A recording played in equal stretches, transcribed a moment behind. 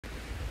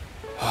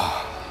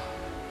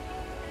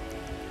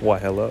Why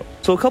hello.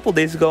 So a couple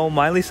days ago,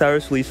 Miley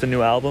Cyrus released a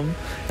new album,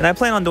 and I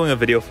plan on doing a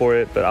video for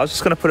it, but I was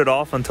just gonna put it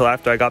off until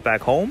after I got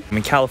back home. I'm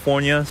in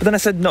California. But then I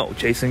said, no,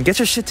 Jason, get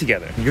your shit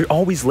together. You're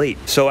always late.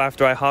 So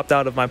after I hopped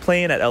out of my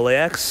plane at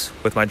LAX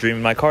with my dream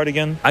in my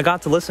cardigan, I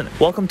got to listening.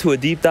 Welcome to a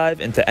deep dive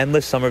into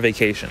Endless Summer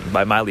Vacation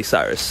by Miley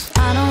Cyrus.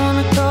 I don't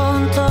wanna go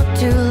and talk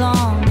too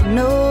long. I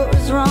know it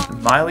was wrong.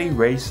 Miley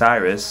Ray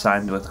Cyrus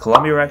signed with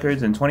Columbia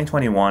Records in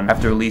 2021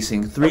 after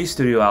releasing 3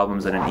 studio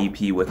albums and an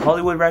EP with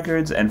Hollywood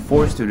Records and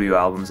 4 studio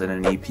albums and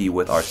an EP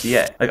with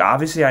RCA. Like,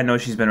 obviously I know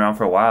she's been around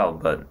for a while,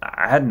 but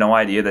I had no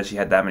idea that she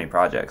had that many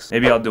projects.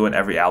 Maybe I'll do an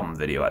every album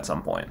video at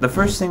some point. The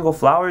first single,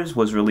 Flowers,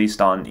 was released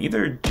on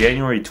either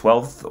January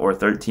 12th or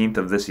 13th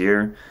of this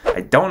year.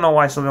 I don't know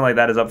why something like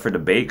that is up for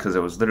debate because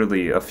it was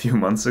literally a few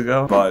months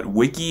ago, but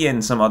Wiki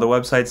and some other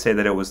websites say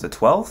that it was the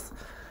 12th.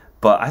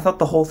 But I thought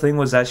the whole thing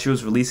was that she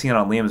was releasing it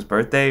on Liam's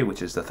birthday,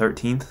 which is the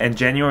 13th. And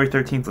January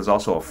 13th was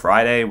also a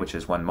Friday, which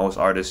is when most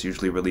artists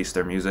usually release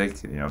their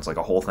music. You know, it's like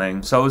a whole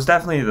thing. So it was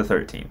definitely the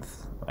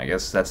 13th. I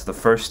guess that's the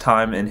first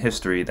time in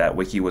history that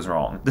Wiki was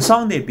wrong. The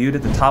song debuted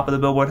at the top of the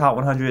Billboard Hot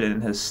 100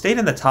 and has stayed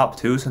in the top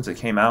 2 since it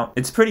came out.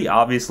 It's pretty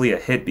obviously a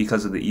hit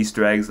because of the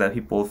Easter eggs that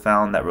people have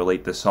found that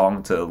relate the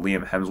song to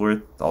Liam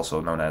Hemsworth,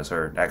 also known as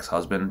her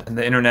ex-husband. And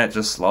the internet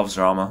just loves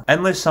drama.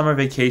 Endless Summer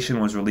Vacation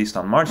was released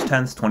on March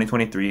 10th,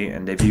 2023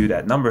 and debuted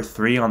at number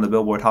 3 on the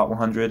Billboard Hot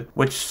 100,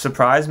 which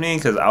surprised me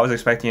because I was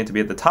expecting it to be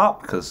at the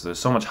top because there's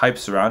so much hype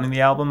surrounding the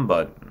album,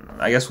 but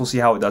I guess we'll see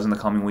how it does in the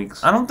coming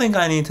weeks. I don't think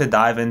I need to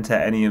dive into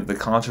any of the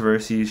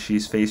controversies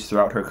she's faced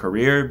throughout her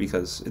career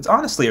because it's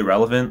honestly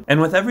irrelevant.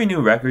 And with every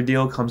new record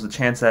deal comes the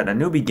chance at a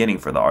new beginning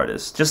for the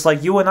artist. Just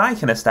like you and I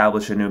can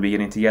establish a new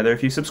beginning together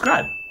if you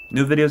subscribe.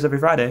 New videos every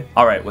Friday.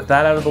 Alright, with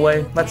that out of the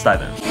way, let's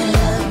dive in.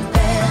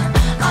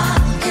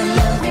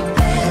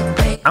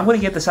 I'm gonna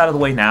get this out of the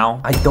way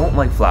now. I don't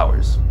like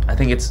Flowers. I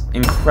think it's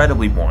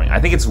incredibly boring. I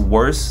think it's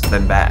worse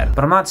than bad.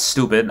 But I'm not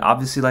stupid.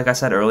 Obviously, like I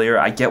said earlier,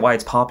 I get why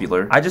it's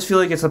popular. I just feel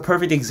like it's a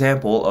perfect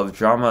example of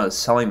drama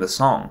selling the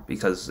song,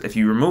 because if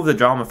you remove the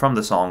drama from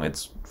the song,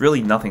 it's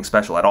really nothing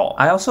special at all.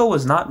 I also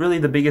was not really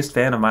the biggest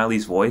fan of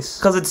Miley's voice,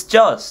 because it's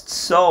just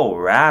so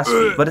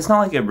raspy. But it's not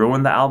like it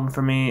ruined the album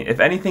for me. If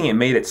anything, it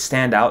made it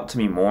stand out to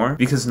me more,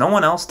 because no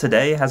one else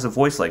today has a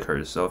voice like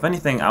hers. So if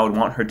anything, I would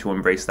want her to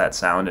embrace that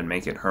sound and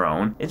make it her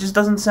own. It just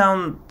doesn't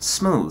sound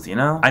smooth, you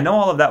know? I know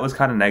all of that was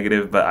kind of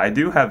negative, but I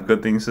do have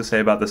good things to say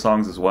about the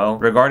songs as well.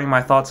 Regarding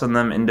my thoughts on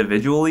them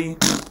individually,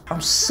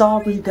 I'm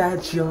sorry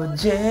that you're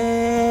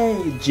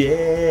jaded.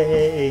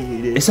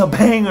 It's a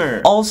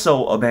banger.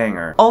 Also a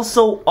banger.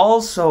 Also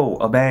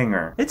a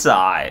banger. It's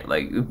alright.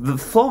 Like, the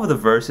flow of the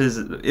verses,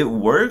 it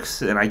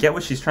works, and I get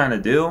what she's trying to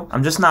do.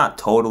 I'm just not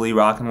totally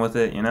rocking with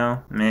it, you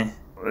know? Meh.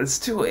 It's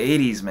too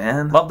 80s,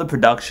 man. Love the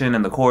production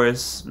and the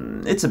chorus.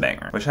 It's a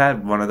banger. Wish I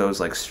had one of those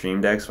like stream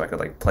decks so I could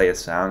like play a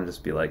sound and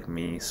just be like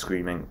me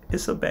screaming,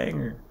 it's a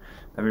banger.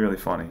 That'd be really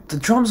funny. The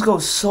drums go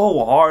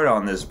so hard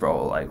on this,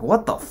 bro. Like,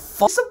 what the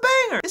fuck? It's a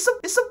banger. It's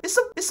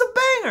a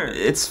banger.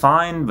 It's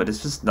fine, but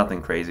it's just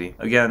nothing crazy.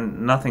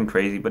 Again, nothing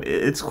crazy, but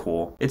it's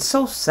cool. It's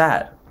so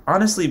sad.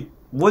 Honestly,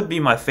 would be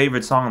my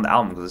favorite song on the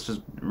album because it's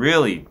just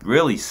really,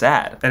 really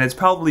sad. And it's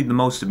probably the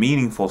most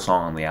meaningful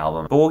song on the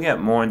album. But we'll get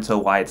more into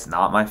why it's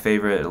not my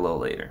favorite a little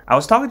later. I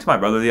was talking to my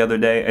brother the other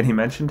day and he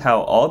mentioned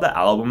how all the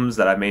albums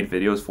that I made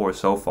videos for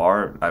so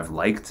far I've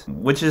liked,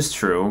 which is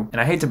true. And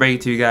I hate to break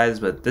it to you guys,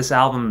 but this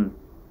album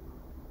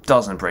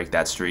doesn't break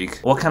that streak.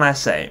 What can I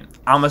say?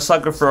 I'm a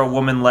sucker for a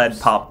woman-led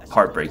pop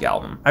heartbreak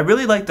album. I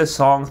really like the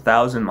song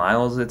 1,000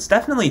 Miles. It's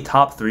definitely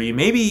top 3,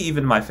 maybe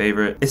even my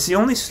favorite. It's the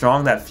only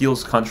song that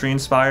feels country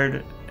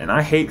inspired, and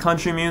I hate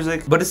country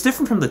music, but it's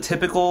different from the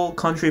typical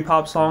country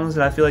pop songs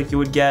that I feel like you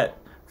would get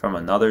from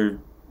another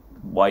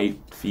white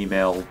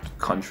female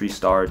country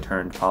star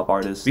turned pop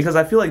artist, because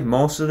I feel like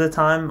most of the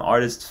time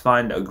artists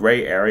find a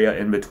gray area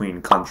in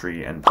between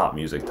country and pop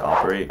music to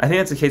operate. I think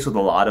that's the case with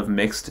a lot of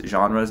mixed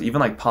genres, even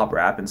like pop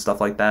rap and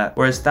stuff like that,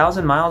 whereas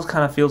 1,000 Miles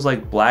kind of feels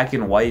like black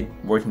and white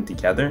working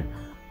together.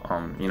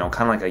 You know,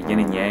 kind of like a yin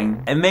and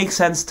yang. It makes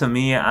sense to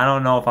me. I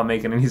don't know if I'm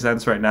making any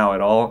sense right now at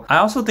all. I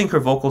also think her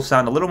vocals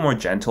sound a little more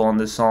gentle on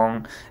this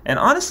song. And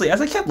honestly,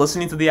 as I kept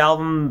listening to the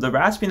album, the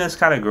raspiness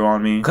kind of grew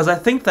on me. Because I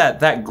think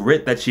that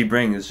grit that she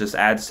brings just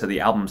adds to the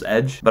album's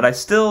edge. But I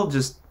still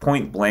just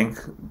point blank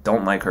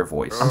don't like her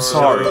voice. I'm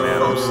sorry, man.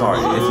 I'm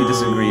sorry. If you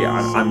disagree,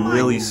 I'm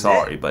really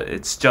sorry. But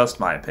it's just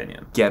my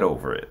opinion. Get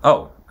over it.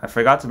 Oh, I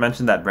forgot to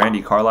mention that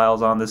Brandi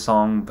Carlile's on this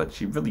song, but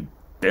she really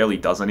barely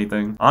does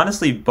anything.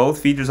 Honestly, both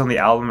features on the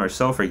album are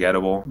so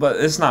forgettable, but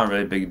it's not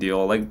really a big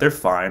deal. Like, they're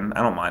fine.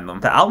 I don't mind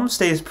them. The album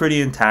stays pretty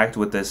intact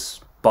with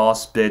this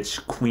boss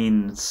bitch,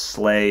 queen,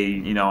 slay,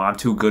 you know, I'm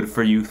too good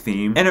for you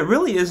theme. And it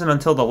really isn't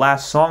until the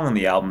last song on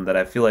the album that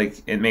I feel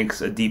like it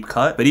makes a deep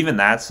cut, but even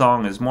that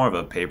song is more of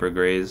a paper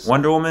graze.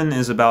 Wonder Woman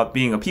is about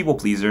being a people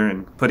pleaser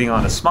and putting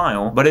on a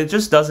smile, but it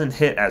just doesn't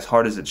hit as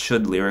hard as it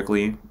should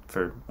lyrically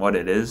for what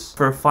it is.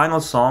 For a final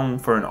song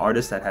for an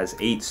artist that has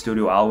 8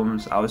 studio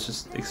albums, I was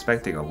just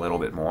expecting a little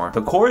bit more.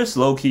 The chorus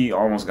low-key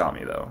almost got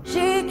me though. She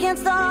can't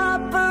stop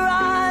her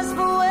eyes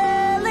from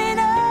welling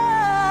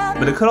up.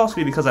 but it could also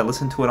be because I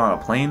listened to it on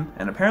a plane,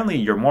 and apparently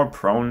you're more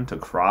prone to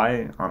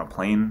cry on a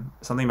plane.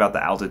 Something about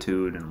the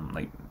altitude and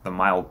like the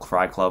mild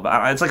cry club.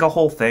 It's like a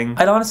whole thing.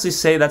 I'd honestly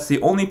say that's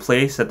the only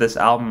place that this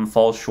album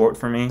falls short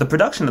for me. The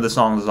production of the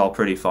songs is all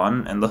pretty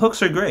fun, and the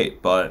hooks are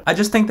great, but I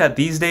just think that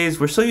these days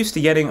we're so used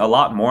to getting a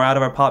lot more out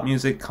of our pop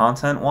music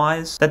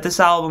content-wise that this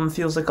album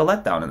feels like a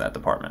letdown in that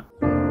department.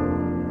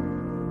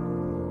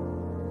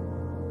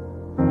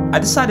 I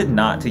decided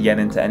not to get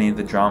into any of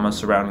the drama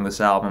surrounding this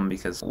album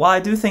because while I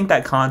do think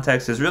that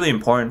context is really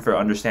important for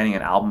understanding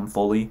an album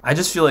fully, I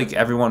just feel like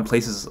everyone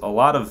places a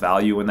lot of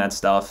value in that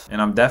stuff,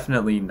 and I'm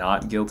definitely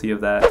not guilty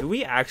of that. Do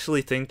we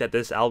actually think that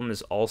this album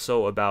is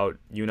also about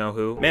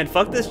you-know-who? Man,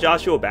 fuck this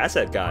Joshua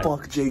Bassett guy.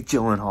 Fuck Jake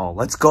Gyllenhaal,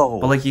 let's go!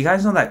 But like, you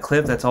guys know that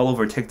clip that's all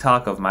over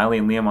TikTok of Miley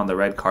and Liam on the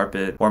red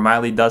carpet, where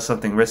Miley does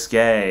something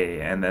risque,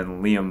 and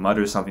then Liam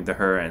mutters something to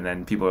her, and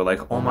then people are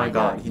like, oh my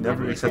god, he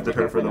never accepted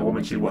her for the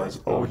woman she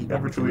was. Oh, he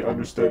never truly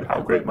understood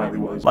how great Miley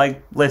was.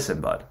 Like,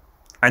 listen, bud.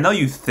 I know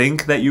you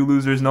think that you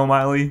losers know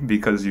Miley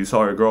because you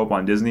saw her grow up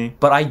on Disney,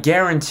 but I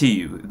guarantee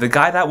you, the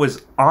guy that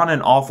was on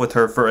and off with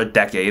her for a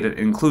decade,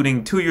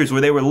 including 2 years where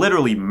they were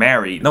literally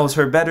married, knows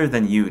her better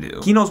than you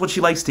do. He knows what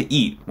she likes to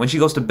eat, when she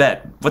goes to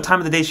bed, what time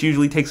of the day she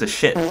usually takes a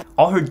shit,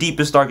 all her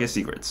deepest, darkest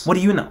secrets. What do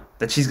you know?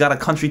 That she's got a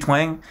country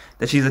twang?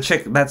 That she's a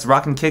chick that's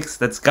rocking kicks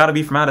that's gotta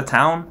be from out of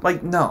town?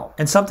 Like, no.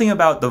 And something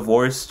about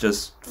divorce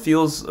just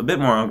feels a bit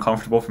more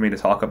uncomfortable for me to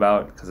talk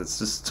about because it's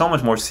just so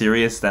much more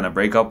serious than a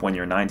breakup when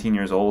you're 19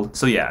 years old.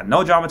 So yeah,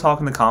 no drama talk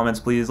in the comments,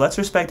 please. Let's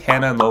respect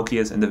Hannah and Loki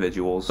as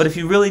individuals. But if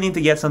you really need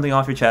to get something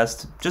off your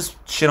chest, just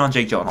shit on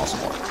Jake Gyllenhaal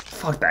some more.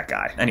 Fuck that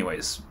guy.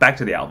 Anyways, back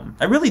to the album.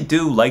 I really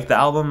do like the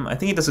album. I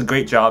think it does a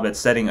great job at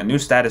setting a new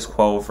status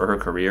quo for her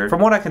career. From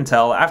what I can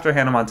tell, after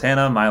Hannah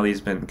Montana, Miley's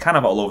been kind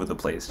of all over the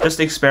place, just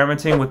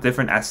experimenting with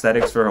different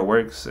aesthetics for her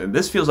works, and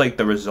this feels like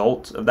the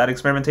result of that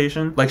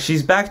experimentation. Like,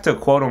 she's back to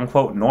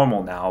quote-unquote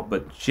normal now,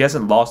 but she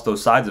hasn't lost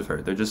those sides of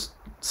her. They're just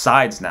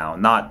sides now,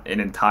 not an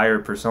entire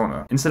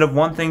persona. Instead of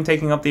one thing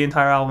taking up the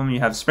entire album,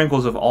 you have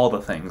sprinkles of all the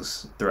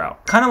things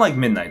throughout. Kind of like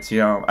Midnights, you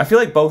know? I feel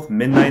like both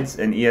Midnights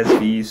and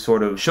ESV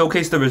sort of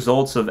showcase the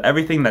results of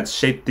everything that's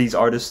shaped these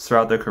artists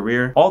throughout their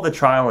career, all the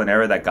trial and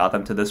error that got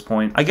them to this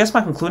point. I guess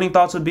my concluding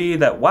thoughts would be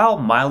that while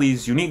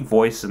Miley's unique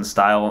voice and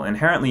style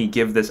inherently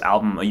give this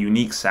album a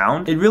unique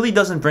sound, it really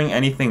doesn't bring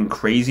anything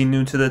crazy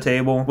new to the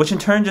table, which in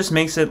turn just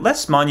makes it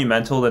less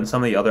monumental than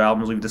some of the other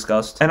albums we've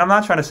discussed. And I'm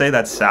not trying to say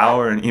that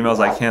Sour and Emails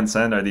I Can't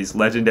Send are these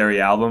legendary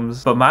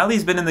albums, but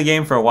Miley's been in the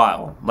game for a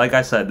while. Like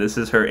I said, this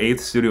is her 8th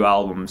studio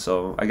album,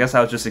 so I guess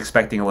I was just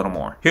expecting a little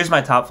more. Here's my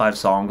top 5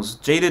 songs.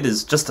 Jaded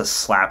is just a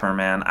slapper,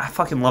 man. I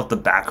fucking love the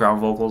background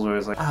vocals where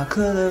it's like, I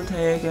could have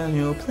taken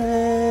you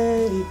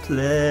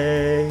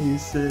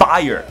places.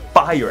 Fire!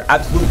 Fire!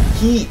 Absolute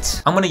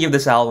heat! I'm gonna give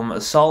this album a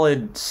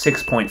solid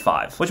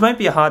 6.5, which might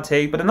be a hot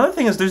take, but another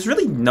thing is there's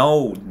really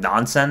no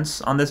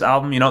nonsense on this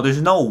album. You know,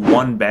 there's no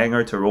one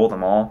banger to rule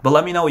them all. But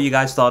let me know what you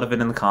guys thought of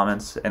it in the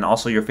comments, and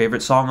also your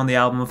favorite song on the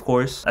album, of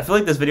course. I feel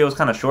like this video was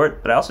kind of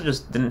short, but I also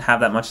just didn't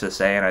have that much to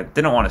say, and I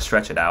didn't want to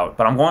stretch it out.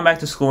 But I'm going back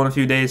to school in a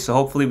few days, so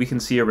hopefully we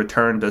can see a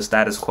return to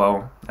status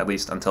quo, at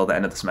least until the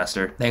end of the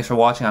semester. Thanks for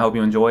watching. I hope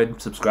you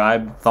enjoyed.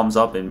 Subscribe, thumbs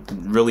up, it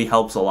really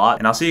helps a lot,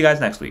 and I'll see you guys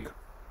next week.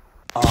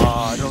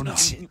 I don't know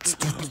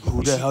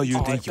who the hell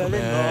you think you're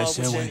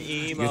messing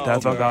with. Get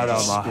that fuck out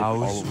of my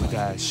house with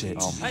that shit.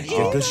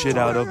 Get the shit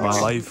out of my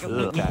life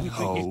with that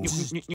hoe.